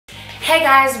Hey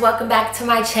guys, welcome back to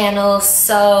my channel.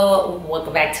 So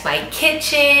welcome back to my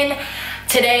kitchen.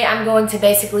 Today I'm going to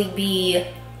basically be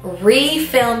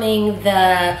refilming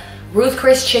the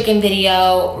Ruth'S chicken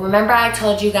video. Remember I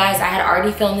told you guys I had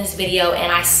already filmed this video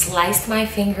and I sliced my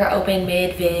finger open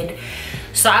mid-vid,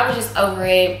 so I was just over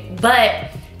it. But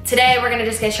today we're gonna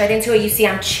just get straight into it. You see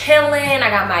I'm chilling, I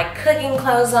got my cooking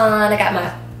clothes on, I got my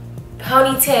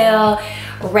ponytail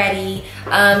ready.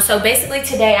 So basically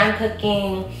today I'm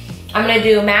gonna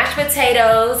do mashed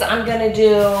potatoes, I'm gonna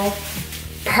do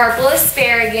purple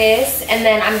asparagus, and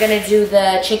then I'm gonna do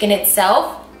the chicken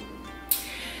itself.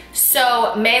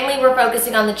 So mainly we're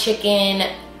focusing on the chicken,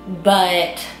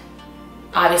 but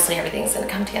obviously everything's gonna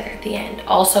come together at the end.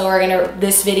 Also,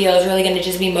 this video is really gonna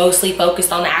just be mostly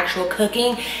focused on the actual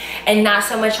cooking and not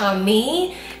so much on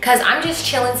me, because I'm just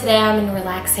chilling today. I'm in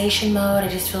relaxation mode. I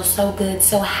just feel so good,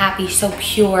 so happy, so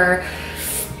pure.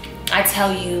 I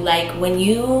tell you, like, when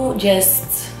you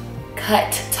just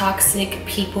cut toxic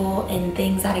people and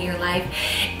things out of your life,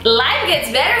 life gets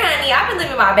better, honey. I've been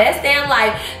living my best damn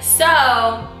life. So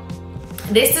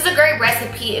this is a great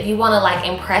recipe if you want to like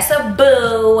impress a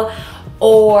boo,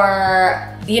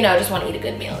 or you know, just want to eat a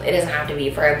good meal. It doesn't have to be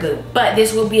for a boo, but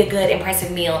this will be a good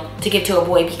impressive meal to give to a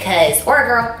boy, because, or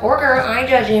a girl, I ain't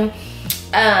judging.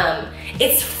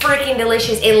 It's freaking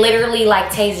delicious. It literally like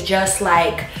tastes just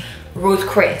like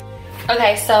Ruth'S.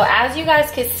 Okay, so as you guys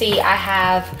can see, I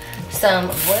have some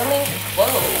boiling,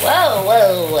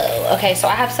 whoa. Okay, so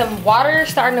I have some water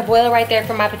starting to boil right there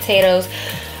for my potatoes.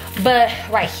 But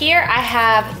right here, I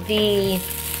have the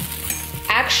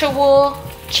actual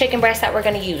chicken breast that we're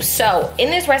gonna use. So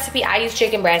in this recipe, I use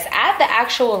chicken breast. At the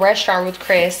actual restaurant,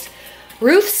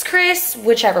 Ruth'S,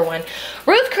 whichever one.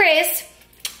 Ruth'S,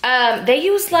 they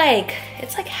use like,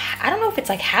 it's like, I don't know if it's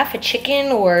like half a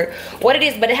chicken or what it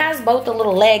is, but it has both the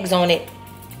little legs on it.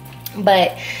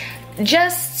 But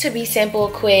just to be simple,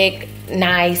 quick,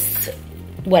 nice,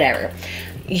 whatever,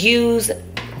 use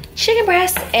chicken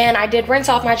breast. And I did rinse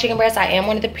off my chicken breast. I am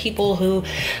one of the people who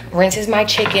rinses my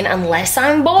chicken unless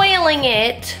I'm boiling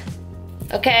it,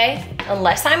 okay?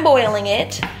 Unless I'm boiling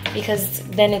it, because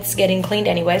then it's getting cleaned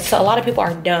anyway. So a lot of people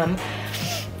are dumb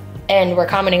and were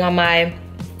commenting on my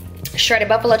shredded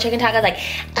buffalo chicken tacos like,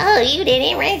 oh, you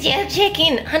didn't rinse your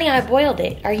chicken. Honey, I boiled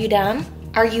it. Are you dumb?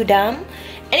 Are you dumb?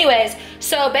 Anyways,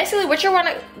 so basically what you're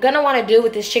gonna wanna do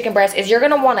with this chicken breast is you're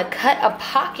gonna wanna cut a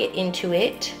pocket into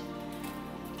it.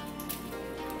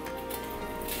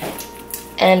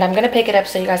 And I'm gonna pick it up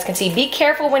so you guys can see. Be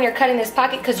careful when you're cutting this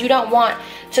pocket, because you don't want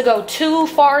to go too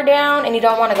far down and you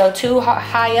don't wanna go too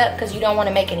high up, because you don't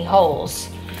wanna make any holes.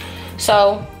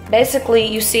 So basically,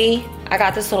 you see, I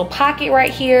got this little pocket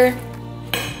right here.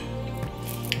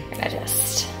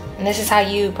 And this is how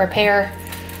you prepare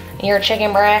your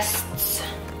chicken breasts.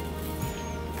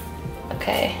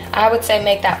 Okay, I would say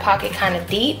make that pocket kind of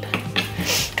deep,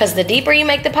 because the deeper you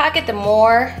make the pocket, the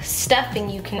more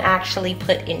stuffing you can actually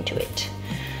put into it.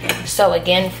 So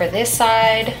again, for this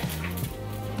side,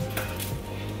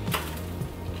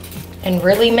 and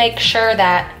really make sure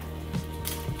that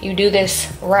you do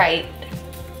this right.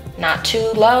 Not too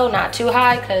low, not too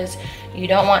high, because you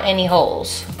don't want any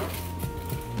holes.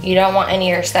 You don't want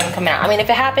any of your stuff coming out. I mean, if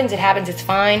it happens, it's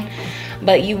fine.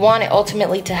 But you want it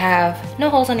ultimately to have no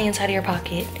holes on the inside of your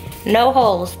pocket. No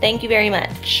holes, thank you very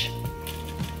much.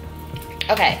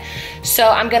 Okay, so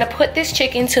I'm gonna put this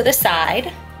chicken to the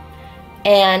side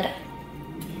and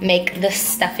make the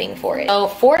stuffing for it. So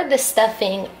for the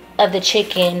stuffing of the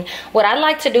chicken, what I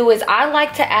like to do is I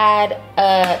like to add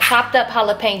a chopped up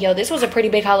jalapeno. This was a pretty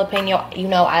big jalapeno. You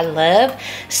know, I love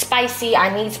spicy. I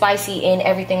need spicy in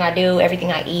everything I do,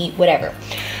 everything I eat, whatever.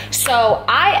 So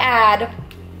I add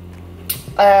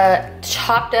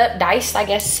chopped up, diced, I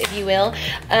guess, if you will,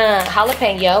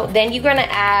 jalapeno. Then you're gonna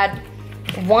add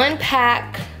 1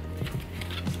 pack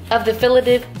of the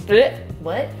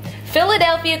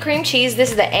Philadelphia cream cheese. This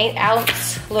is the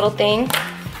 8-ounce little thing.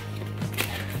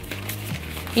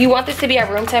 You want this to be at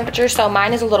room temperature, so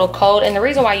mine is a little cold. And the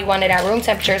reason why you want it at room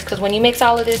temperature is because when you mix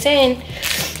all of this in,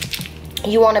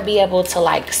 you want to be able to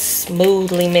like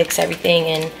smoothly mix everything.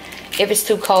 And if it's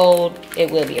too cold, it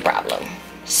will be a problem.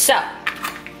 So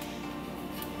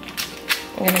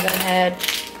I'm gonna go ahead,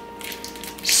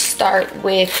 start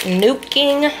with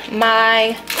nuking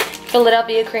my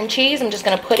Philadelphia cream cheese. I'm just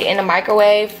gonna put it in the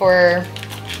microwave for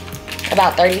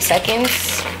about 30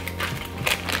 seconds.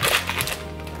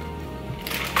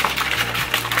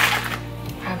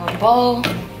 I have a bowl,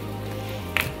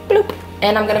 bloop,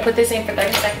 and I'm gonna put this in for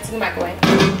 30 seconds in the microwave.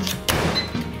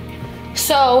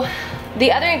 So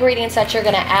the other ingredients that you're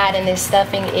gonna add in this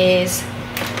stuffing is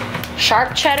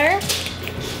sharp cheddar,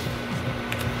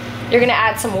 You're gonna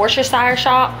add some Worcestershire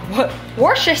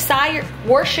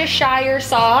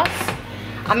sauce.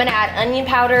 I'm gonna add onion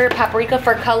powder, paprika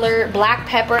for color, black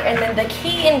pepper, and then the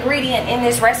key ingredient in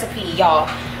this recipe, y'all,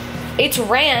 it's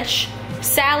ranch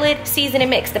salad seasoning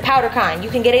mix, the powder kind. You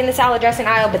can get it in the salad dressing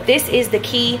aisle, but this is the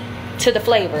key to the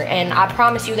flavor, and I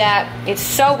promise you that. It's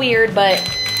so weird, but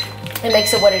it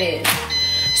makes it what it is.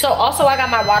 So also I got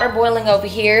my water boiling over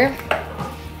here.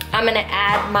 I'm gonna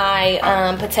add my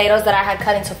potatoes that I had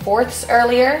cut into fourths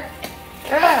earlier.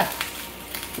 Ugh.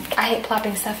 I hate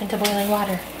plopping stuff into boiling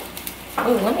water.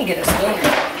 Ooh, let me get a spoon.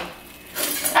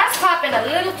 That's popping a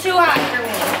little too hot for me.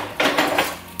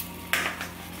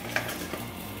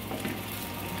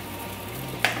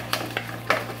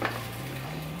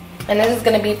 And this is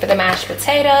gonna be for the mashed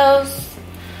potatoes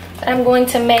that I'm going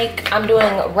to make. I'm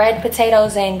doing red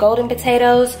potatoes and golden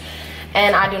potatoes,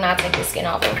 and I do not take the skin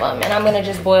off of them. And I'm gonna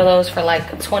just boil those for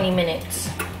like 20 minutes.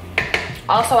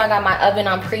 Also, I got my oven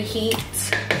on preheat.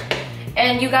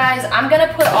 And you guys, I'm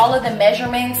gonna put all of the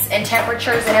measurements and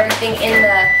temperatures and everything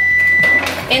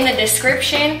in the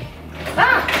description.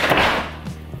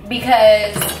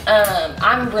 Because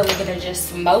I'm really gonna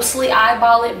just mostly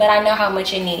eyeball it, but I know how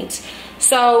much it needs.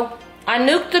 So I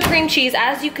nuked the cream cheese.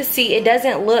 As you can see, it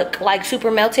doesn't look like super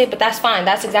melted, but that's fine.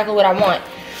 That's exactly what I want.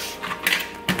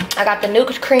 I got the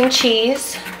nuked cream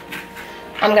cheese.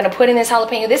 I'm gonna put in this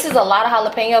jalapeno. This is a lot of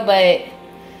jalapeno, but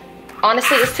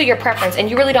honestly, it's to your preference, and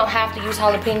you really don't have to use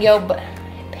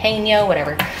jalapeno,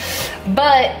 whatever.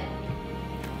 But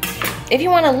if you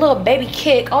want a little baby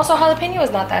kick, also jalapeno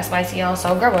is not that spicy, y'all,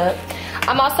 so grow up.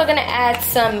 I'm also gonna add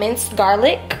some minced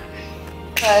garlic,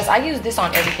 because I use this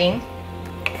on everything.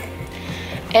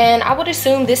 And I would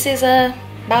assume this is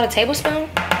about a tablespoon.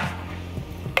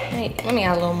 Hey, let me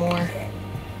add a little more.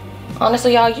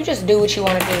 Honestly, y'all, you just do what you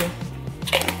want to do.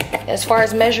 As far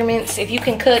as measurements, if you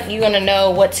can cook, you're gonna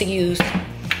know what to use.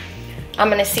 I'm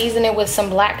gonna season it with some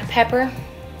black pepper.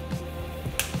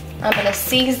 I'm gonna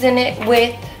season it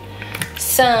with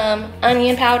some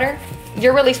onion powder.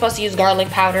 You're really supposed to use garlic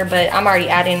powder, but I'm already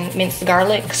adding minced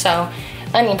garlic, so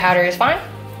onion powder is fine.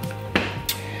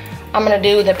 I'm gonna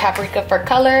do the paprika for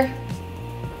color.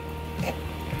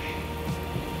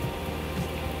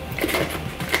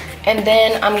 And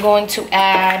then I'm going to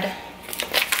add,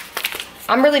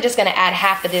 I'm really just gonna add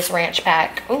half of this ranch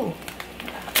pack. Ooh,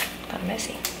 kind of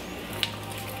messy.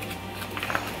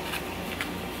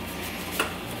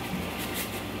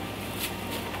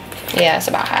 Yeah, it's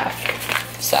about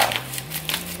half. So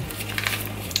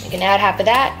you can add half of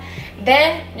that.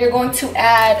 Then you're going to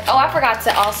add, oh, I forgot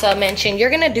to also mention, you're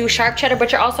gonna do sharp cheddar,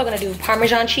 but you're also gonna do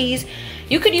Parmesan cheese.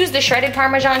 You could use the shredded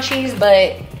Parmesan cheese,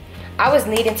 but I was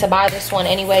needing to buy this one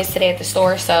anyways today at the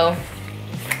store, so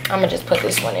I'm gonna just put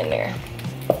this one in there.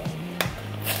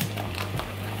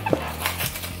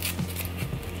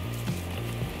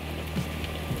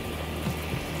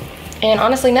 And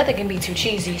honestly, nothing can be too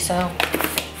cheesy, so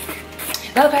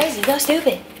go crazy, go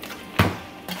stupid.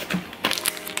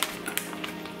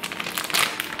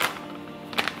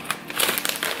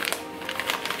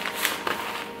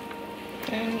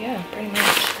 And yeah, pretty much.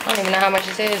 I don't even know how much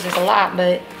this is. It's a lot,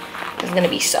 but it's gonna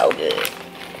be so good.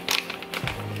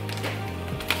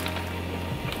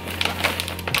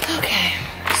 Okay,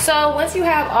 so once you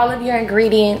have all of your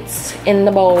ingredients in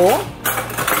the bowl,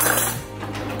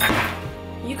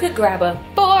 you could grab a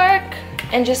fork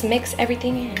and just mix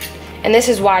everything in. And this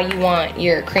is why you want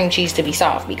your cream cheese to be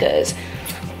soft, because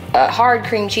hard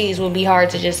cream cheese will be hard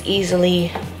to just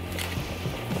easily,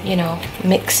 you know,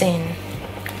 mix in.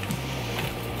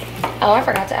 Oh, I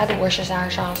forgot to add the Worcestershire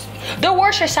sauce. The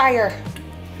Worcestershire!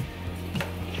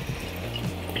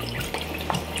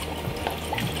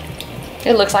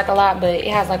 It looks like a lot, but it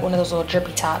has like one of those little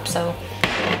drippy tops, so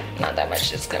not that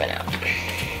much is coming out.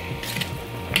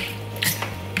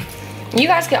 You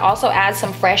guys could also add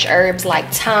some fresh herbs like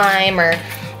thyme or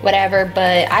whatever,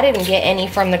 but I didn't get any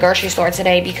from the grocery store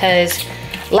today because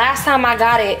last time I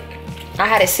got it, I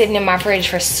had it sitting in my fridge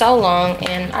for so long,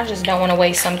 and I just don't want to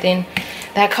waste something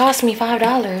that cost me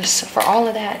 $5 for all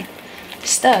of that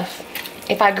stuff.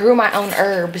 If I grew my own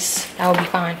herbs, that would be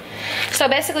fine. So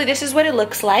basically, this is what it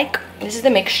looks like. This is the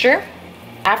mixture.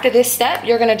 After this step,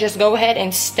 you're gonna just go ahead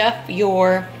and stuff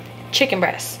your chicken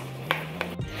breast.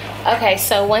 Okay,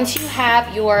 so once you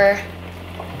have your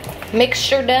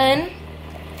mixture done,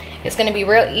 it's gonna be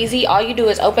real easy. All you do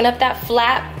is open up that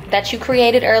flap that you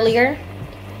created earlier,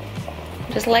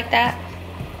 just like that,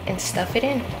 and stuff it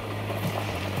in.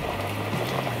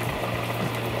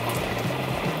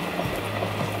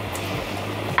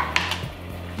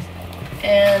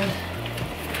 And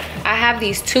I have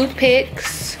these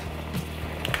toothpicks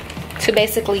to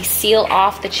basically seal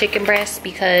off the chicken breast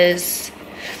because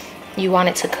you want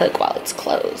it to cook while it's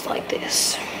closed like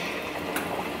this.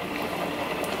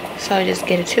 So just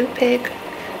get a toothpick,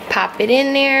 pop it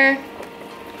in there,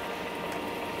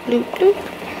 bloop, bloop.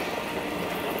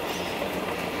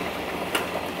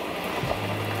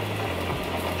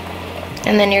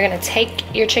 And then you're gonna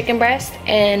take your chicken breast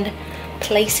and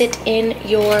place it in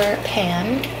your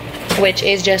pan, which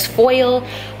is just foil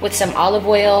with some olive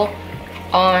oil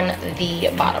on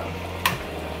the bottom.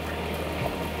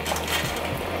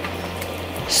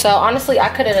 So honestly, I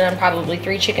could have done probably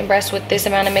 3 chicken breasts with this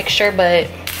amount of mixture, but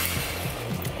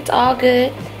it's all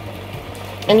good.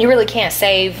 And you really can't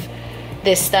save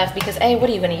this stuff because A, what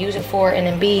are you gonna use it for? And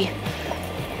then B,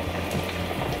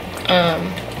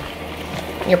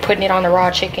 you're putting it on the raw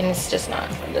chicken. It's just not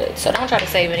good. So don't try to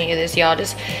save any of this, y'all.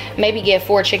 Just maybe get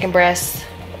 4 chicken breasts.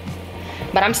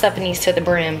 But I'm stuffing these to the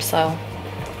brim, so.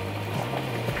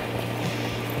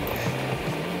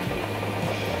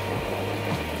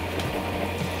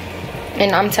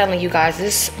 And I'm telling you guys,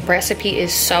 this recipe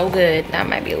is so good. That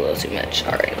might be a little too much.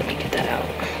 All right, let me get that out.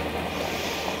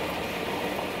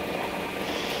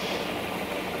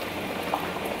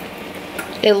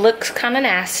 It looks kind of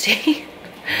nasty,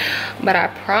 but I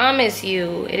promise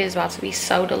you, it is about to be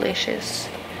so delicious.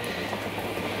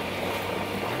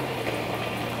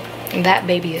 And that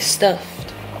baby is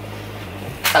stuffed.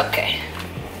 Okay.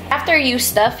 After you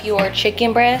stuff your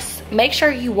chicken breast, make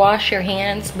sure you wash your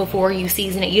hands before you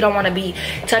season it. You don't want to be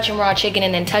touching raw chicken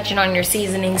and then touching on your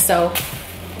seasoning. So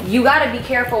you got to be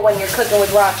careful when you're cooking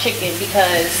with raw chicken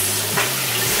because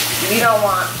you don't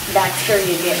want bacteria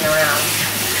getting around.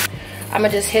 I'm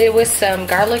going to just hit it with some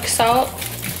garlic salt.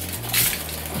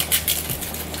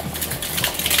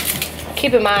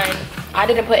 Keep in mind, I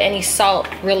didn't put any salt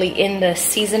really in the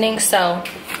seasoning, so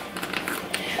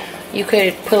you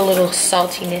could put a little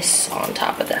saltiness on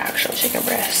top of the actual chicken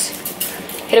breast.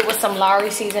 Hit it with some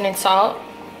Lawry's seasoning salt.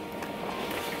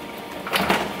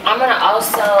 I'm gonna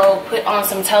also put on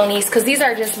some Tony's because these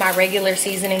are just my regular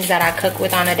seasonings that I cook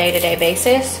with on a day-to-day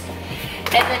basis.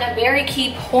 And then a very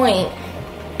key point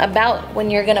about when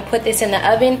you're gonna put this in the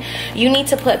oven, you need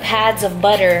to put pads of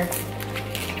butter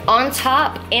on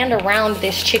top and around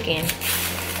this chicken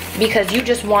because you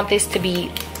just want this to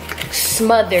be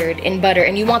smothered in butter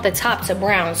and you want the top to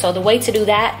brown. So the way to do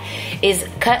that is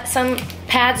cut some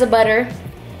pads of butter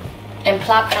and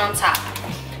plop it on top.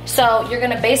 So you're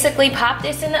gonna basically pop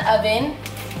this in the oven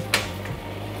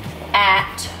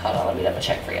at, hold on, let me double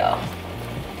check for y'all.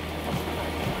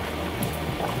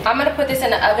 I'm gonna put this in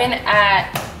the oven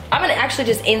at, I'm gonna actually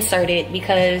just insert it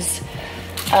because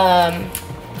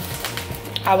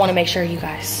I wanna make sure you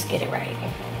guys get it right.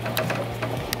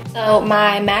 So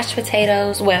my mashed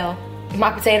potatoes, well,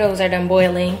 my potatoes are done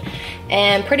boiling.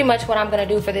 And pretty much what I'm gonna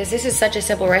do for this is such a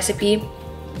simple recipe,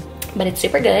 but it's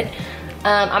super good.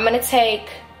 I'm gonna take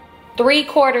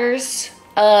 3/4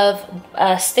 of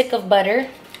a stick of butter.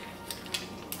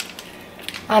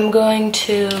 I'm going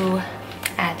to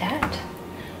add that.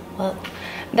 Well,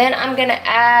 then I'm gonna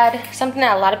add something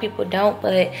that a lot of people don't,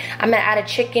 but I'm gonna add a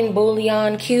chicken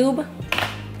bouillon cube.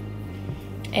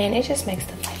 And it just makes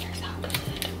the flavor sound good.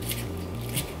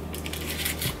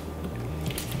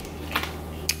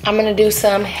 I'm gonna do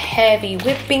some heavy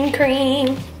whipping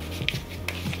cream.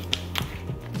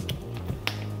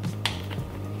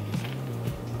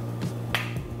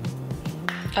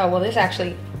 Oh, well, this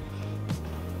actually,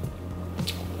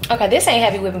 okay, this ain't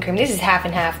heavy whipping cream. This is half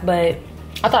and half, but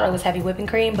I thought it was heavy whipping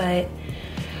cream, but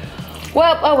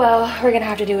well, oh well, we're gonna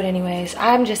have to do it anyways.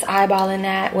 I'm just eyeballing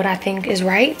that, what I think is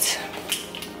right.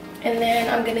 And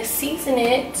then I'm gonna season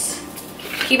it.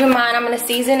 Keep in mind, I'm gonna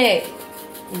season it,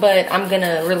 but I'm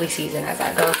gonna really season as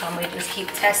I go. So I'm gonna just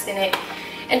keep testing it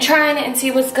and trying it and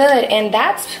see what's good. And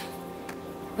that's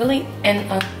really,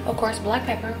 and of course, black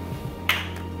pepper.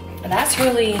 That's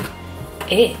really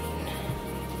it.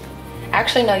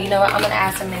 Actually, no, you know what? I'm gonna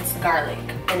add some minced garlic,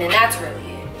 and then that's really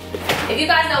it. If you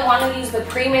guys don't want to use the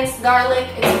pre-minced garlic,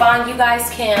 it's fine. You guys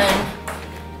can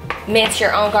mince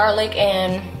your own garlic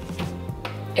and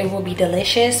it will be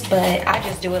delicious, but I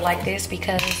just do it like this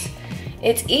because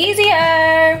it's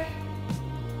easier.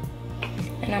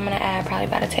 And I'm gonna add probably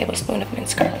about a tablespoon of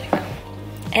minced garlic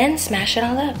and smash it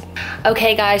all up.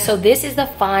 Okay guys, so this is the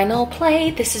final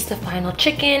plate. This is the final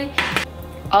chicken.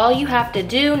 All you have to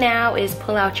do now is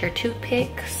pull out your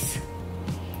toothpicks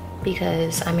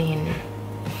because, I mean,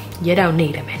 you don't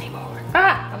need them anymore.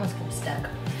 Ah, I almost got stuck.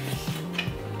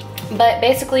 But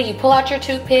basically you pull out your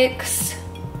toothpicks.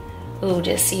 Ooh,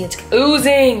 just see it's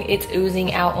oozing. It's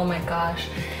oozing out, oh my gosh.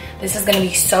 This is gonna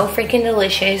be so freaking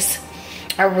delicious.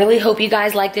 I really hope you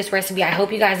guys like this recipe. I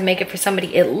hope you guys make it for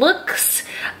somebody. It looks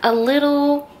a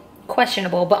little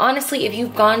questionable, but honestly, if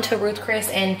you've gone to Ruth's Chris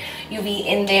and you've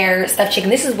eaten their stuffed chicken,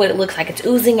 this is what it looks like. It's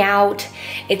oozing out.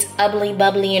 It's bubbly,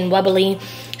 bubbly, and wobbly.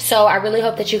 So I really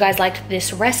hope that you guys liked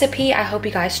this recipe. I hope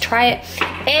you guys try it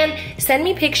and send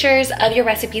me pictures of your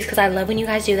recipes, because I love when you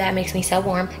guys do that. It makes me so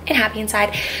warm and happy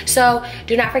inside. So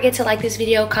do not forget to like this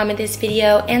video, comment this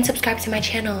video, and subscribe to my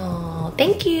channel.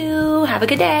 Thank you. Have a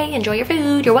good day. Enjoy your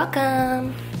food. You're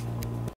welcome.